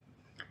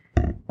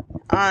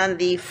On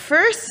the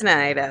first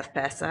night of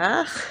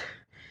Pesach,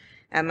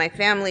 at my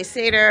family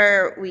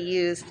Seder, we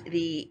used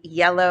the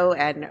yellow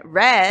and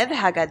red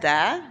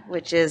Haggadah,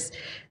 which is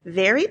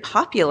very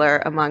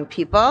popular among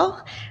people.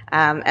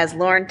 As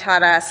Lauren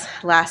taught us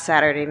last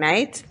Saturday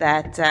night,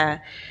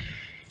 that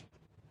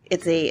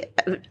it's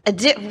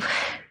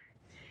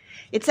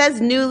it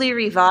says newly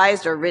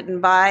revised or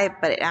written by,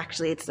 but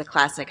it's the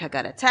classic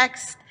Haggadah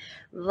text.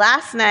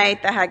 Last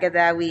night, the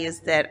Haggadah we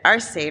used at our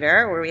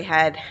Seder, where we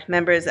had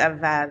members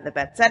of the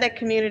Bet Tzedek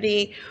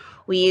community.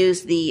 We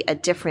used the A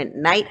Different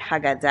Night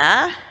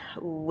Haggadah,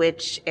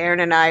 which Aaron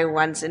and I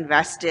once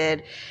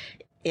invested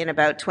in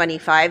about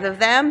 25 of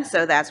them,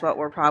 so that's what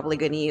we're probably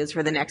going to use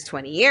for the next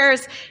 20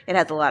 years. It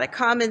has a lot of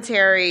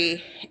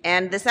commentary,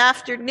 and this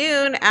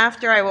afternoon,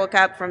 after I woke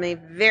up from a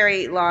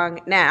very long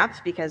nap,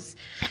 because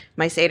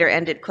my Seder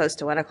ended close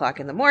to 1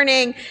 o'clock in the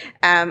morning,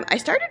 I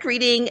started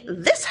reading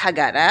this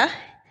Haggadah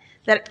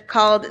that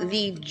called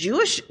the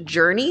Jewish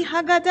Journey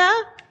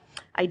Haggadah.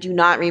 I do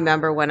not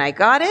remember when I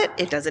got it.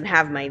 It doesn't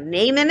have my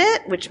name in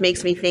it, which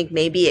makes me think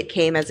maybe it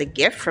came as a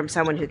gift from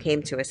someone who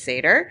came to a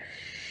Seder.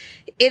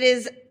 It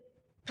is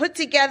put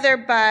together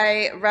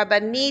by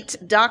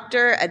Rabbanit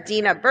Dr.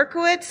 Adina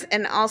Berkowitz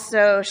and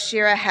also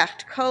Shira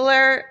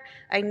Hecht-Kohler.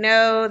 I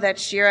know that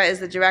Shira is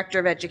the Director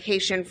of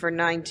Education for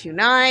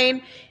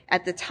 929.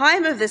 At the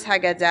time of this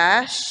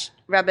Haggadah,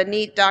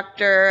 Rabbanit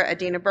Dr.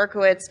 Adina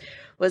Berkowitz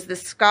was the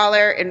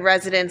scholar in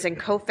residence and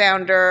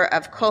co-founder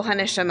of Kol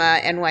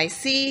HaNeshama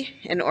NYC,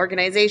 an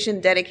organization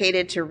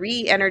dedicated to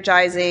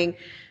re-energizing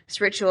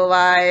spiritual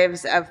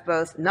lives of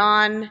both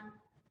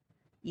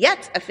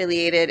non-yet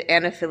affiliated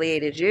and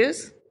affiliated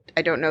Jews.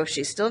 I don't know if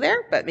she's still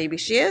there, but maybe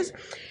she is.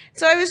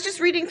 So I was just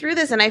reading through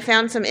this and I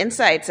found some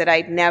insights that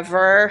I'd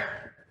never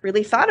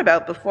really thought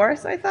about before,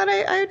 so I thought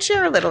I would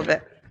share a little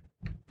bit.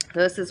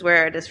 So this is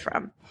where it is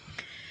from.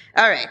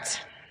 All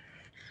right,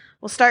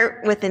 we'll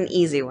start with an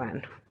easy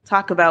one.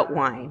 Talk about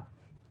wine.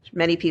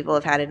 Many people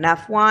have had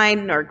enough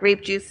wine or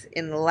grape juice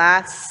in the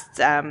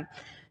last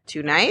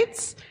 2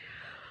 nights.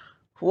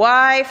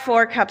 Why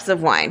 4 cups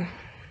of wine?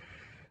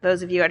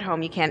 Those of you at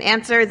home, you can't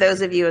answer. Those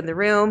of you in the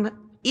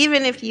room,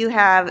 even if you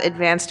have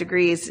advanced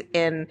degrees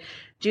in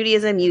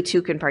Judaism, you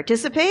too can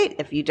participate.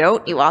 If you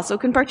don't, you also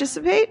can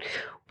participate.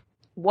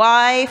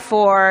 Why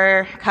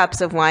 4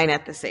 cups of wine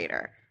at the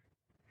Seder?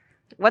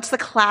 What's the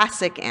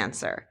classic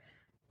answer?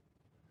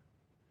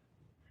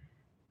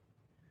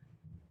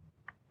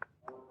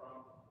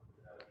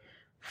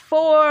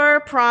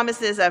 Four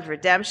promises of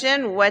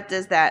redemption. What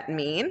does that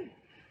mean?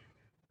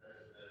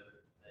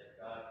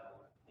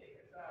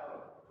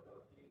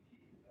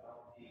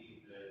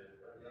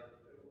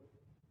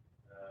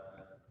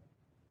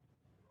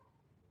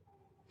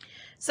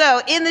 So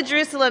in the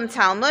Jerusalem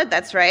Talmud,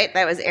 that's right,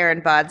 that was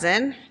Aaron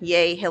Bodzin,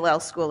 Yay Hillel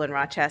School in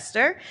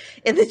Rochester.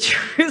 In the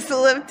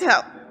Jerusalem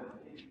Talmud.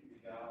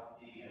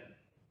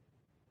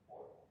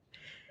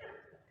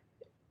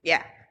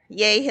 Yeah.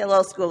 Yay,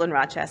 Hillel School in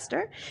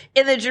Rochester.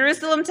 In the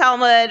Jerusalem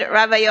Talmud,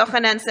 Rabbi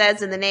Yochanan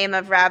says in the name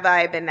of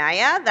Rabbi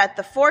Benaiah that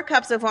the 4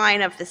 cups of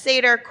wine of the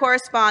Seder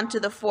correspond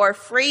to the 4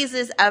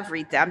 phrases of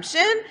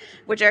redemption,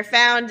 which are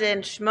found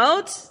in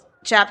Shemot,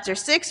 chapter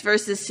 6,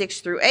 verses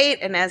 6 through 8.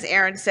 And as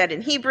Aaron said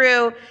in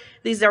Hebrew,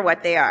 these are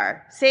what they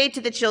are. Say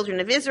to the children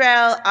of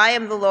Israel, I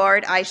am the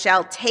Lord, I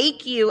shall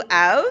take you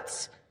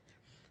out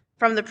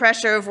from the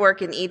pressure of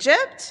work in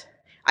Egypt.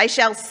 I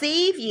shall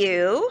save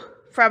you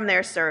from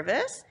their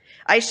service.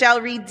 I shall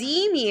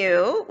redeem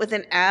you with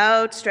an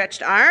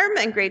outstretched arm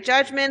and great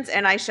judgments,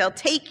 and I shall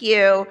take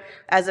you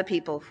as a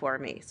people for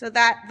me. So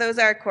those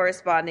are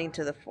corresponding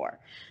to the 4.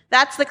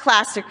 That's the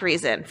classic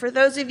reason. For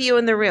those of you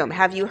in the room,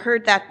 have you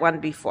heard that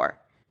one before?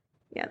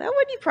 Yeah, that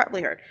one you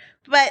probably heard.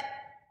 But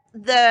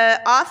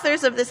the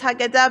authors of this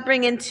Haggadah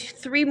bring in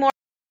 3 more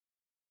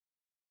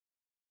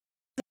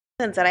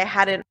that I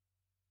hadn't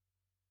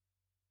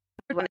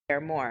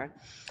heard more.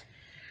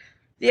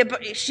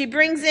 She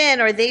brings in,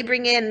 or they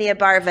bring in, the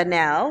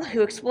Abarvanel,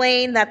 who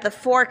explain that the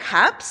 4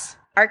 cups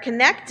are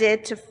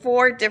connected to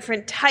 4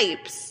 different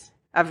types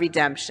of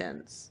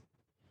redemptions.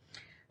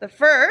 The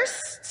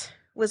first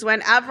was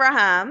when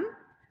Abraham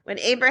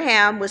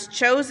was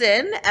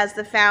chosen as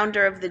the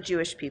founder of the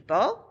Jewish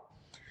people.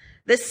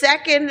 The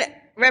second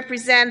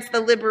represents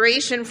the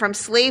liberation from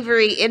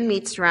slavery in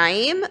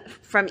Mitzrayim,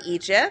 from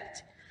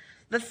Egypt.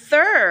 The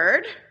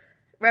third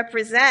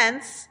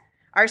represents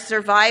our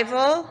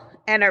survival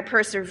and our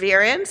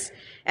perseverance.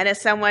 And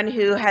as someone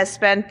who has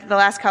spent the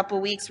last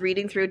couple weeks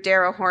reading through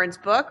Darrell Horn's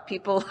book,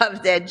 People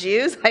Love Dead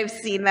Jews, I've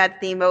seen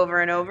that theme over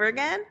and over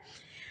again.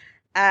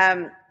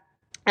 And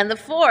the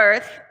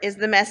 4th is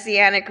the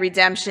messianic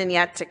redemption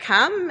yet to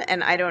come,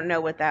 and I don't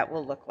know what that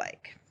will look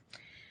like.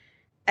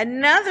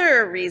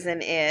 Another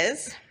reason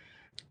is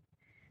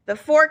the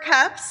 4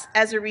 cups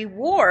as a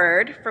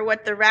reward for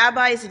what the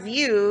rabbis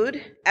viewed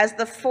as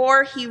the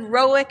 4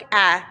 heroic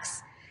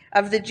acts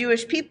of the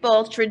Jewish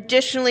people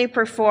traditionally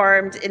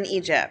performed in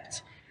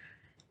Egypt.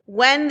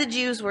 When the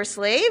Jews were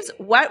slaves,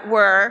 what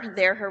were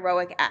their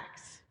heroic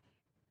acts?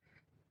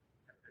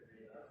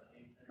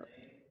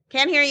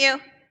 Can't hear you.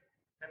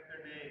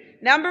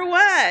 Number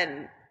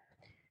one,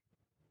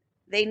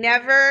 they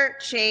never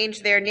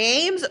changed their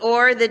names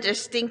or the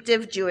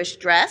distinctive Jewish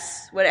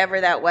dress,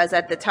 whatever that was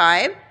at the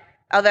time,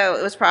 although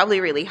it was probably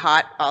really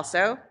hot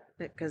also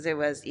because it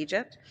was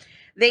Egypt.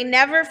 They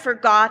never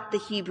forgot the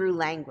Hebrew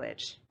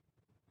language.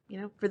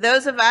 For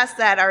those of us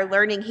that are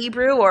learning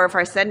Hebrew, or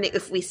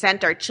if we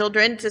sent our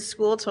children to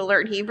school to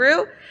learn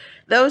Hebrew,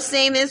 those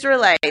same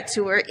Israelites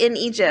who were in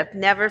Egypt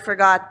never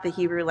forgot the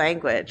Hebrew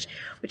language,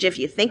 which if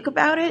you think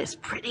about it, is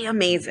pretty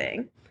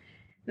amazing.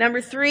 Number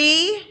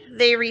three,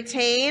 they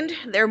retained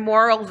their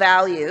moral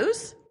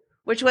values,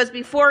 which was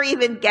before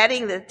even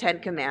getting the Ten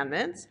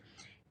Commandments,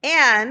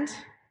 and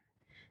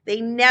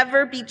they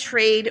never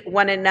betrayed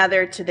one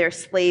another to their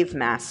slave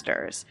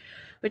masters,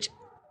 which,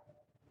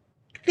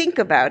 think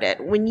about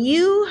it. When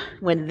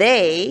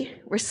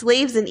they were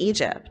slaves in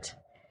Egypt,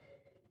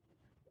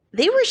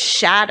 they were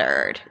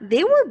shattered.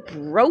 They were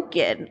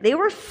broken. They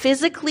were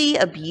physically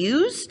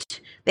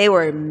abused. They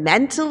were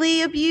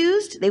mentally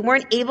abused. They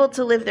weren't able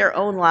to live their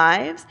own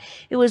lives.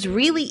 It was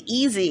really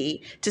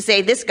easy to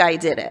say, this guy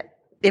did it,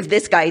 if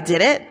this guy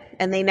did it,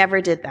 and they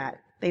never did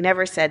that. They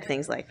never said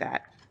things like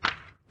that.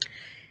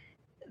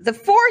 The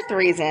fourth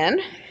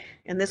reason,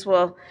 and this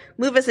will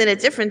move us in a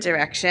different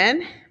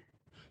direction,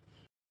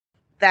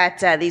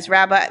 that these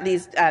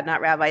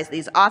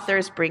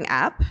authors bring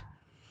up,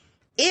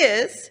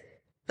 is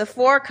the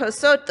four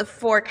kosot, the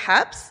four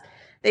cups.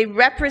 They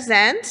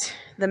represent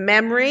the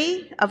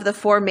memory of the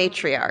four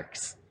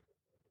matriarchs: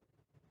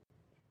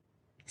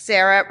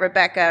 Sarah,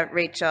 Rebecca,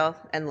 Rachel,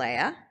 and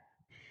Leah.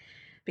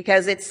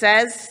 Because it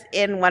says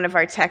in one of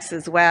our texts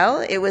as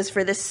well, it was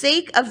for the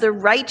sake of the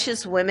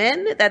righteous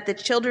women that the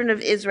children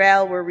of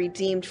Israel were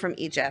redeemed from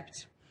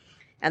Egypt.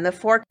 And the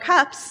four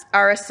cups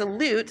are a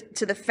salute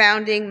to the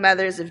founding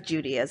mothers of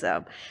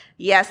Judaism.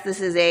 Yes, this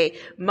is a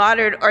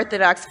modern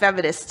Orthodox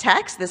feminist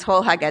text, this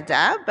whole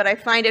Haggadah, but I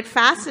find it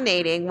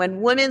fascinating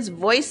when women's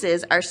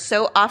voices are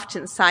so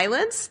often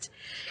silenced.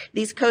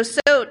 These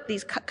kosot,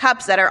 these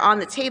cups that are on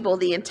the table,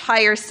 the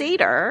entire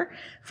Seder,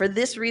 for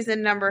this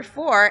reason, number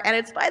four, and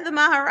it's by the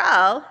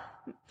Maharal,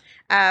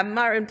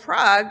 in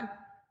Prague.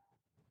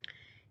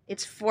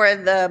 It's for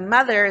the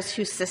mothers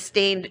who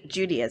sustained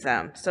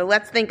Judaism. So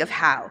let's think of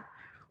how.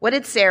 What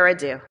did Sarah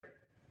do?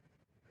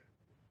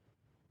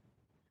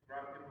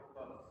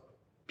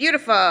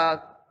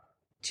 Beautiful.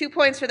 2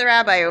 points for the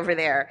rabbi over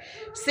there.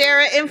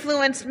 Sarah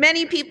influenced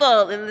many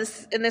people in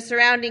the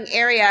surrounding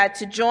area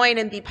to join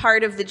and be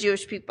part of the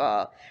Jewish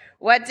people.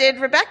 What did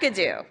Rebecca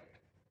do?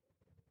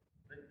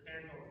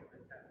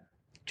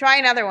 Try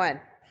another one.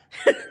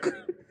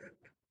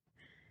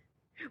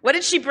 What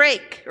did she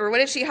break? Or what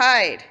did she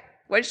hide?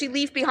 What did she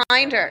leave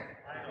behind her?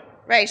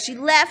 Right, she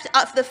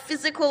left the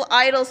physical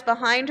idols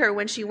behind her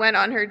when she went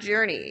on her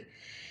journey.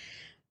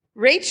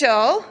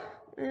 Rachel,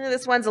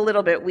 this one's a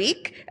little bit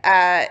weak.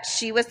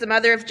 She was the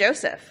mother of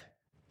Joseph,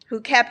 who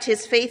kept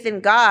his faith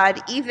in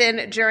God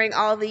even during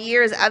all the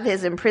years of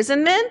his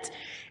imprisonment.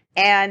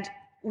 And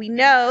we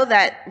know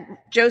that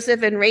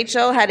Joseph and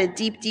Rachel had a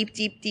deep, deep,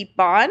 deep, deep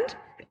bond.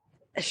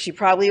 She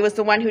probably was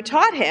the one who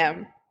taught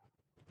him,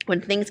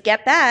 when things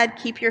get bad,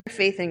 keep your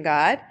faith in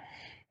God.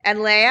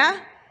 And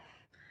Leah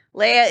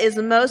is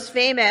the most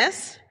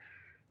famous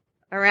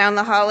around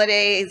the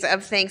holidays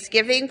of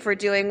Thanksgiving for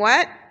doing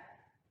what?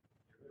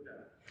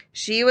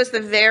 She was the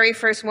very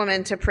first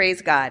woman to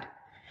praise God.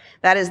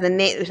 That is the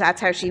name. That's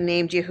how she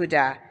named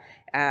Yehudah.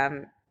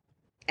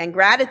 And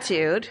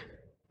gratitude,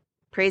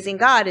 praising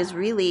God, is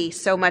really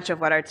so much of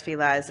what our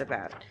tefillah is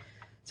about.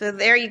 So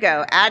there you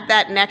go. Add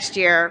that next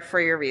year for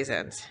your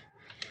reasons.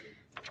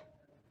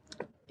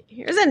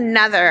 Here's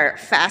another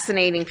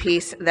fascinating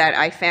piece that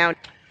I found.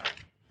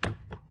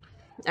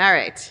 All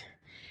right.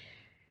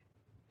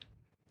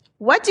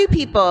 What do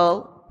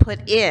people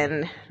put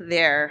in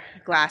their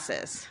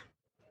glasses?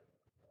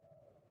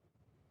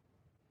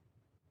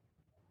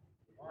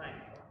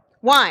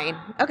 Wine.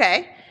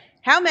 Okay.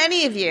 How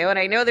many of you, and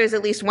I know there's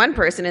at least one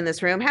person in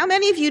this room, how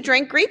many of you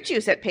drank grape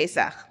juice at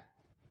Pesach?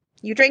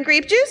 You drank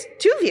grape juice?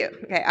 2 of you.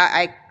 Okay.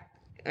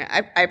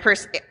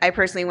 I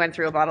personally went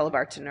through a bottle of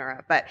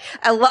Artanura, but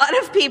a lot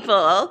of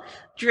people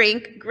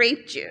drink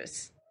grape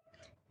juice.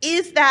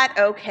 Is that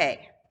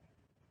okay?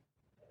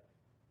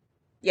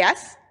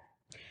 Yes?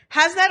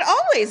 Has that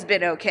always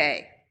been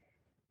okay?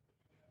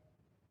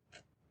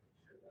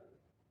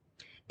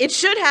 It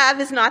should have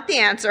is not the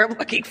answer I'm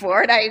looking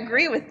for, and I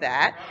agree with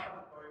that.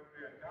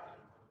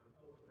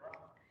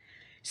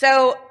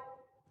 So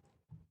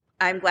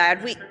I'm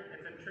glad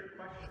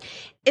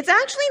it's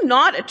actually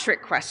not a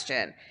trick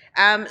question.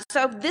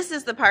 So this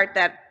is the part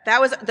that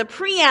was the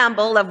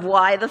preamble of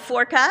why the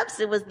 4 cups.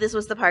 This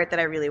was the part that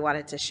I really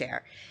wanted to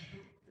share.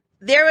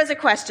 There was a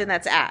question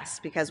that's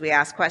asked, because we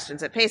ask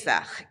questions at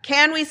Pesach.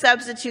 Can we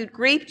substitute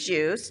grape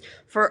juice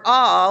for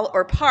all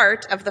or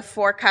part of the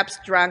 4 cups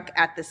drunk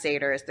at the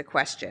Seder is the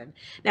question.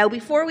 Now,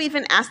 before we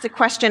even ask the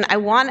question, I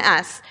want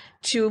us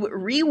to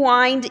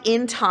rewind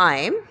in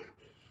time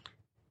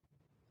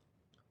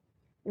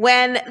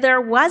when there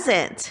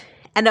wasn't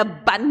an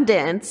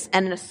abundance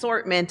and an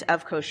assortment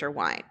of kosher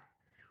wine.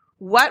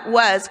 What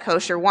was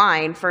kosher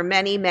wine for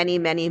many, many,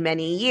 many,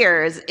 many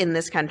years in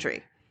this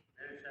country?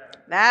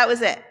 That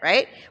was it,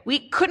 right?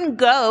 We couldn't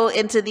go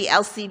into the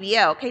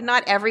LCBO. Okay,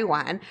 not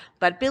everyone,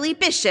 but Billy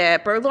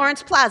Bishop or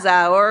Lawrence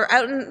Plaza or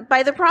out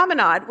by the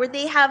promenade where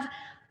they have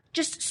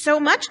just so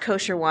much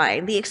kosher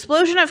wine. The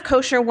explosion of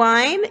kosher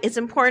wine, it's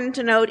important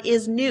to note,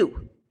 is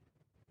new.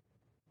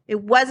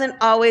 It wasn't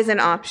always an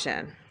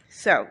option.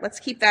 So let's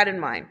keep that in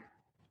mind.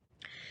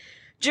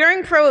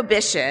 During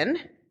Prohibition,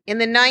 in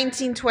the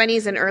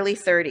 1920s and early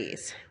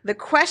 30s, the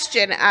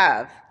question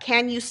of,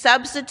 can you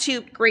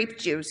substitute grape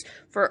juice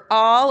for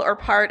all or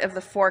part of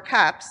the 4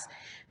 cups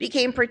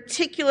became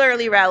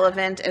particularly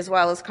relevant as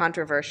well as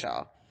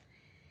controversial.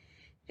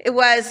 It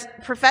was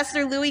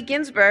Professor Louis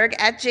Ginsburg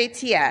at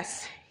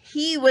JTS.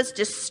 He was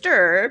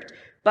disturbed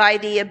by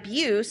the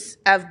abuse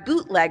of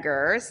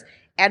bootleggers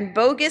and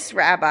bogus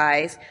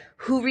rabbis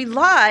who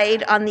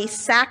relied on the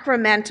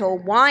sacramental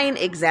wine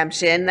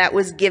exemption that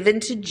was given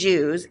to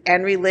Jews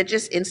and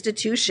religious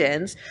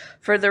institutions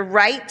for the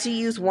right to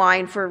use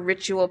wine for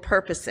ritual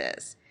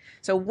purposes.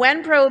 So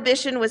when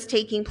Prohibition was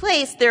taking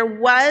place, there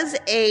was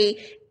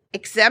a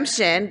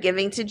exemption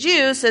given to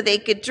Jews so they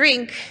could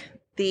drink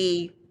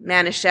the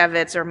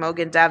Manischewitz or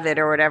Mogen David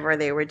or whatever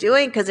they were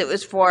doing because it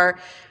was for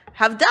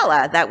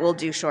Havdalah that we'll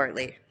do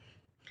shortly.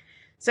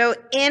 So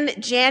in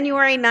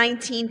January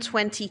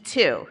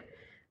 1922,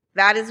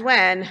 that is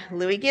when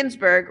Louis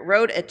Ginsburg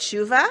wrote a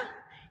tshuva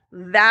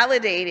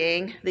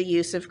validating the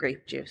use of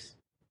grape juice.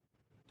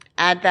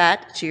 Add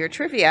that to your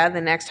trivia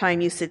the next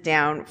time you sit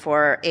down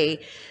for a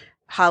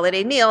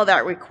holiday meal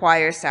that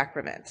requires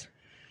sacrament.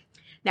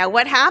 Now,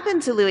 what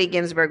happened to Louis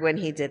Ginsburg when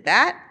he did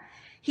that?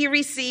 He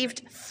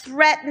received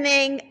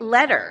threatening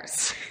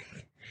letters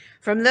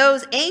from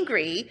those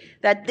angry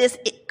that this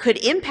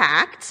could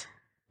impact.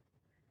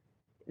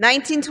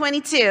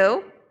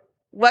 1922,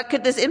 what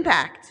could this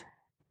impact?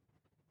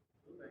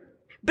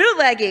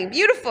 Bootlegging,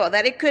 beautiful,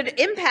 that it could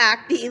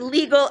impact the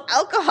illegal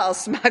alcohol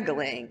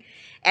smuggling.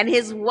 And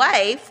his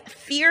wife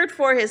feared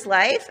for his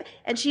life,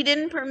 and she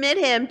didn't permit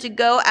him to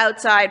go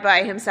outside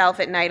by himself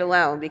at night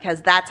alone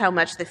because that's how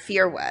much the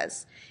fear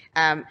was.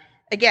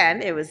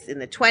 Again, it was in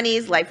the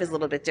 20s. Life is a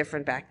little bit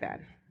different back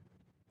then.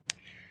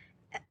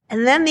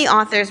 And then the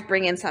authors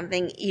bring in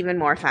something even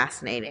more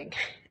fascinating.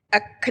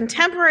 A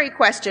contemporary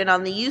question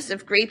on the use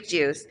of grape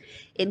juice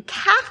in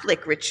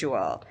Catholic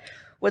ritual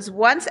was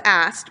once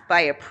asked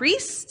by a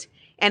priest,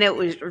 and it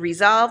was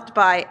resolved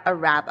by a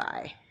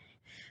rabbi.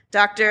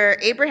 Rabbi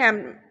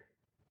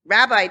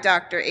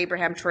Dr.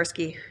 Abraham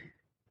Twersky,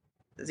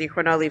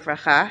 Zichrono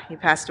Livracha, he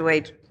passed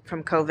away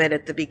from COVID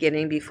at the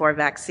beginning before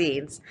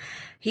vaccines.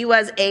 He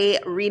was a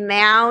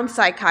renowned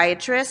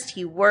psychiatrist.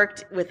 He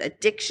worked with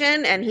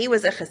addiction, and he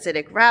was a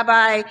Hasidic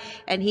rabbi,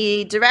 and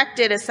he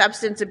directed a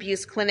substance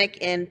abuse clinic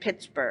in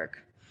Pittsburgh.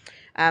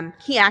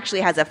 He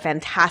actually has a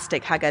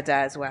fantastic Haggadah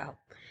as well.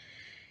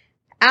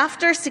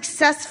 After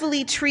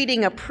successfully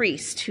treating a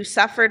priest who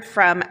suffered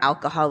from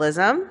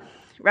alcoholism,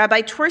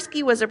 Rabbi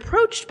Twersky was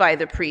approached by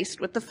the priest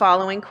with the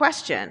following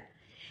question: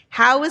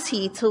 how was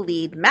he to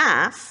lead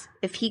Mass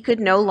if he could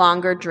no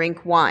longer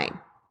drink wine?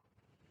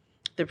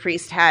 The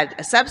priest had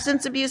a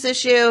substance abuse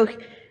issue.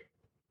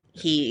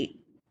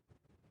 He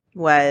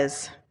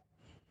was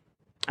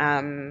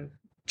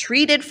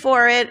treated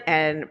for it,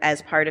 and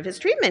as part of his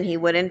treatment, he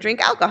wouldn't drink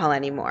alcohol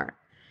anymore.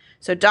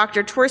 So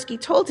Dr. Twersky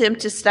told him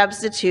to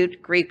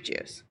substitute grape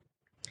juice.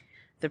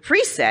 The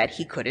priest said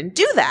he couldn't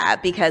do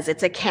that because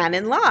it's a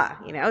canon law.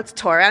 It's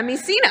Torah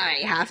Misina.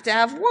 You have to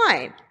have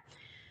wine.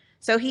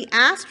 So he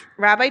asked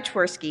Rabbi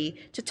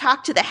Twersky to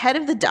talk to the head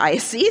of the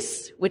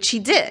diocese, which he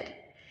did.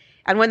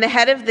 And when the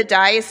head of the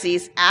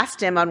diocese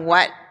asked him on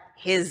what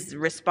his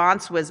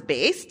response was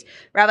based,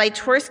 Rabbi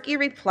Twersky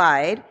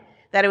replied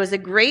that it was a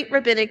great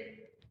rabbinic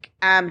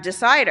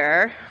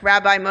decider,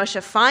 Rabbi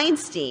Moshe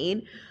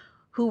Feinstein,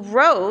 who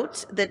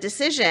wrote the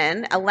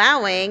decision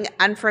allowing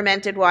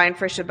unfermented wine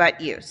for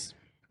Shabbat use.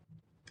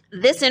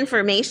 This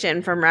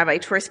information from Rabbi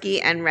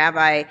Twersky and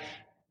Rabbi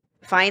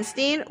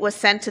Feinstein was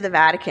sent to the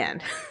Vatican.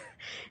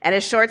 And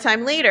a short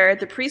time later,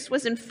 the priest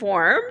was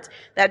informed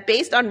that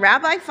based on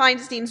Rabbi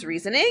Feinstein's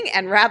reasoning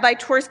and Rabbi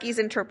Twersky's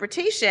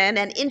interpretation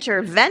and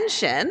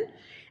intervention,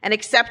 an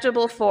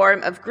acceptable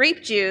form of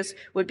grape juice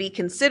would be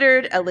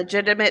considered a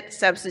legitimate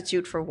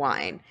substitute for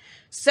wine.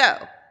 So,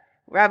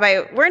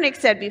 Rabbi Wernick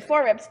said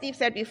before, Reb Steve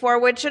said before,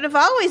 what should have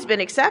always been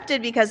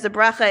accepted because the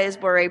bracha is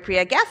Borei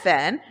Priya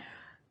Geffen,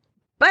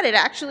 but it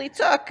actually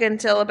took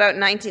until about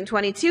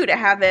 1922 to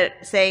have it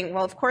saying,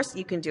 well, of course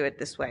you can do it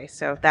this way.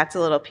 So that's a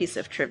little piece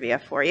of trivia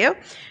for you.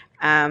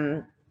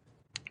 And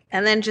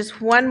then just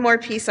one more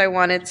piece I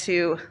wanted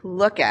to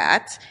look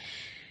at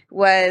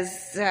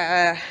was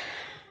a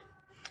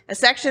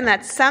section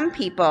that some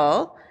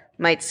people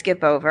might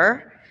skip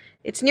over.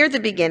 It's near the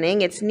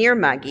beginning. It's near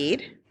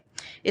Magid.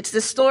 It's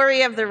the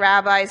story of the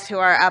rabbis who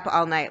are up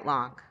all night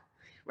long.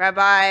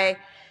 Rabbi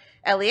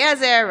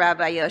Eliezer,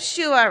 Rabbi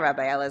Yoshua,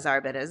 Rabbi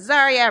Elazar ben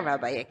Azariah,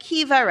 Rabbi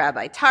Akiva,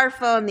 Rabbi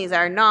Tarfon. These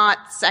are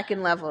not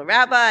second-level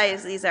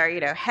rabbis. These are,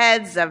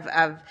 heads of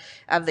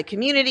the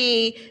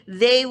community.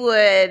 They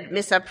would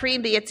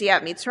misaprim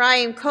b'yetziat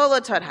Mitzrayim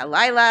kolotod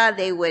halayla.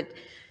 They would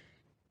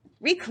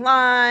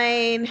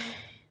recline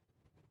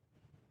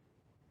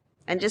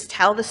and just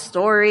tell the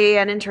story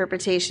and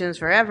interpretations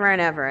forever and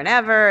ever and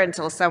ever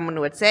until someone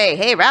would say,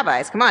 hey,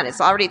 rabbis, come on,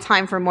 it's already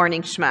time for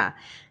morning Shema.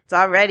 It's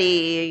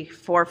already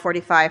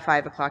 4:45,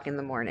 5 o'clock in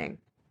the morning.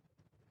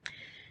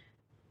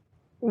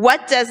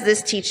 What does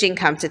this teaching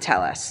come to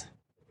tell us?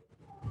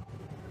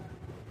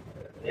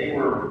 They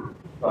were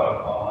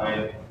all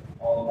night,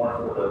 all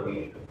morning for the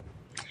week.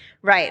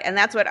 Right, and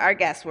that's what our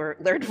guests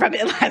learned from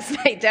it last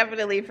night,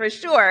 definitely for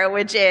sure,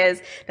 which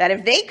is that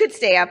if they could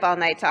stay up all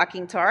night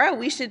talking Torah,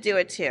 we should do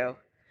it too.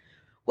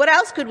 What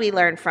else could we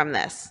learn from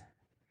this?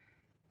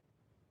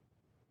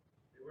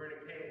 They were in a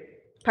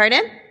cave.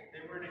 Pardon?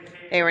 They were in a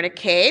cave. They were in a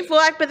cave?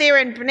 Well, but they were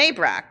in Bnei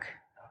Brak.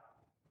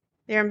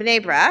 They were in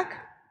Bnei Brak.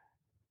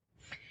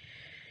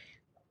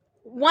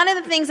 One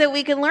of the things that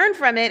we can learn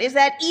from it is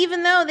that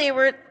even though they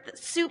were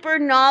super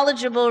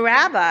knowledgeable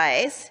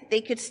rabbis,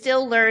 they could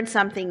still learn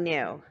something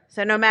new.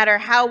 So no matter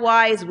how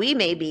wise we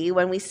may be,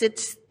 when we sit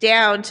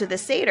down to the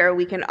Seder,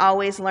 we can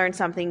always learn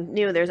something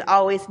new. There's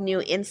always new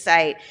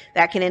insight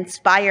that can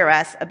inspire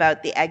us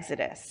about the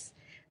Exodus.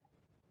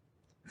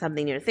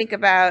 Something new to think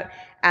about.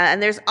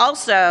 And there's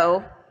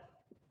also,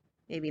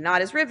 maybe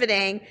not as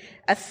riveting,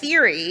 a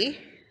theory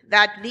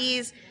that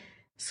these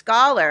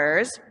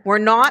scholars were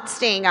not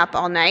staying up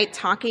all night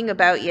talking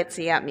about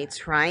Yetziat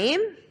Mitzrayim,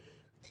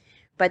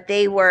 but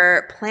they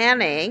were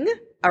planning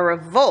a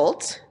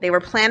revolt. They were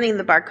planning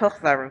the Bar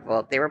Kokhba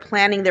revolt. They were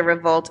planning the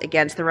revolt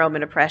against the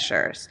Roman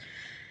oppressors.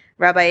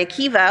 Rabbi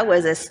Akiva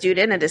was a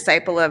student, a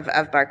disciple of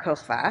Bar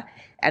Kokhba,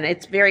 and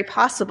it's very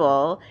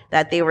possible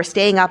that they were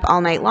staying up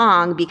all night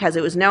long because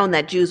it was known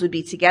that Jews would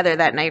be together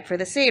that night for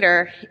the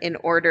Seder in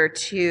order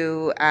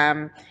to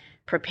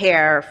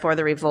prepare for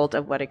the revolt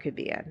of what it could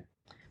be in.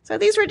 So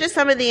these were just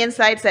some of the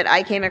insights that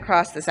I came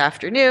across this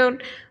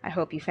afternoon. I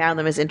hope you found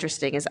them as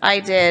interesting as I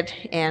did.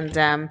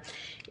 And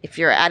if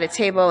you're at a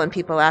table and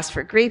people ask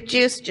for grape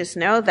juice, just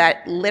know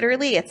that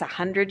literally it's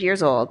 100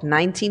 years old,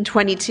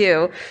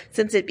 1922,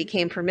 since it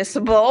became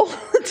permissible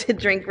to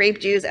drink grape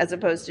juice as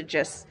opposed to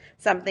just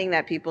something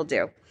that people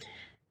do.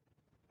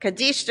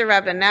 Kaddish de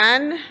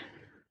Rabbanan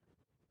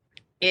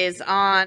is on